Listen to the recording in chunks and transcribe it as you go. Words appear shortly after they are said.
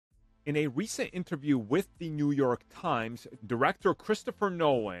In a recent interview with the New York Times, director Christopher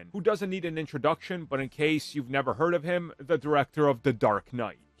Nolan, who doesn't need an introduction, but in case you've never heard of him, the director of The Dark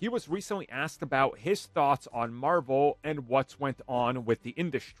Knight. He was recently asked about his thoughts on Marvel and what's went on with the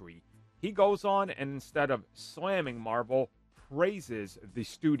industry. He goes on and instead of slamming Marvel, praises the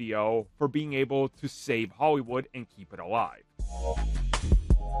studio for being able to save Hollywood and keep it alive.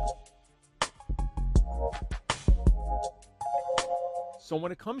 So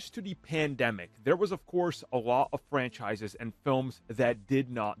when it comes to the pandemic, there was of course a lot of franchises and films that did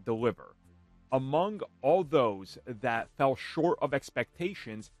not deliver. Among all those that fell short of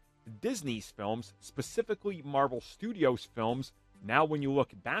expectations, Disney's films, specifically Marvel Studios films, now when you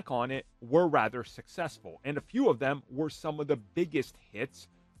look back on it, were rather successful. And a few of them were some of the biggest hits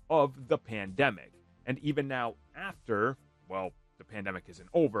of the pandemic. And even now after, well, the pandemic isn't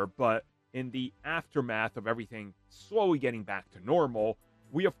over, but in the aftermath of everything slowly getting back to normal,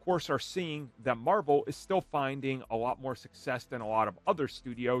 we of course are seeing that Marvel is still finding a lot more success than a lot of other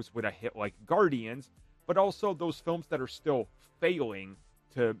studios with a hit like Guardians, but also those films that are still failing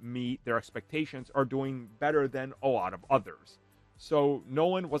to meet their expectations are doing better than a lot of others. So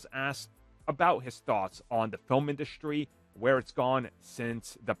Nolan was asked about his thoughts on the film industry, where it's gone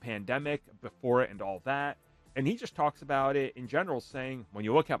since the pandemic, before it and all that. And he just talks about it in general, saying, when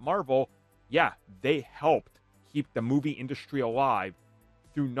you look at Marvel, yeah, they helped keep the movie industry alive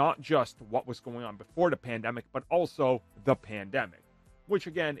through not just what was going on before the pandemic, but also the pandemic, which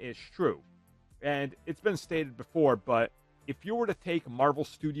again is true. And it's been stated before, but if you were to take Marvel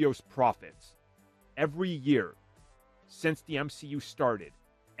Studios' profits every year since the MCU started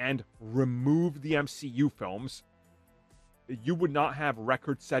and remove the MCU films, you would not have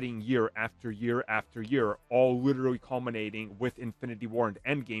record-setting year after year after year, all literally culminating with Infinity War and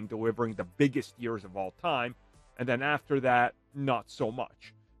Endgame delivering the biggest years of all time, and then after that, not so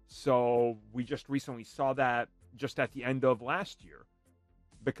much. So we just recently saw that just at the end of last year,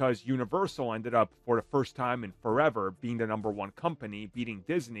 because Universal ended up, for the first time in forever, being the number one company, beating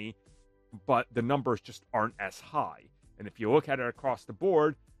Disney, but the numbers just aren't as high. And if you look at it across the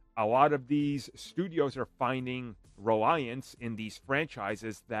board, a lot of these studios are finding reliance in these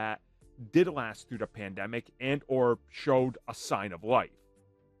franchises that did last through the pandemic and or showed a sign of life.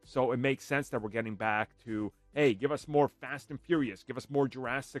 So it makes sense that we're getting back to, hey, give us more Fast and Furious, give us more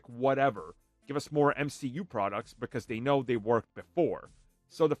Jurassic whatever, give us more MCU products, because they know they worked before.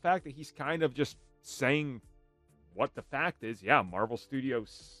 So the fact that he's kind of just saying what the fact is, yeah, Marvel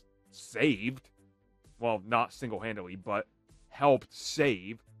Studios saved, well, not single-handedly, but helped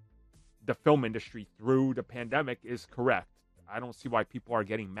save the film industry through the pandemic is correct. I don't see why people are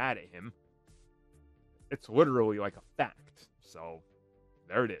getting mad at him. It's literally like a fact. So,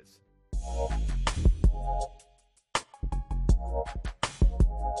 there it is.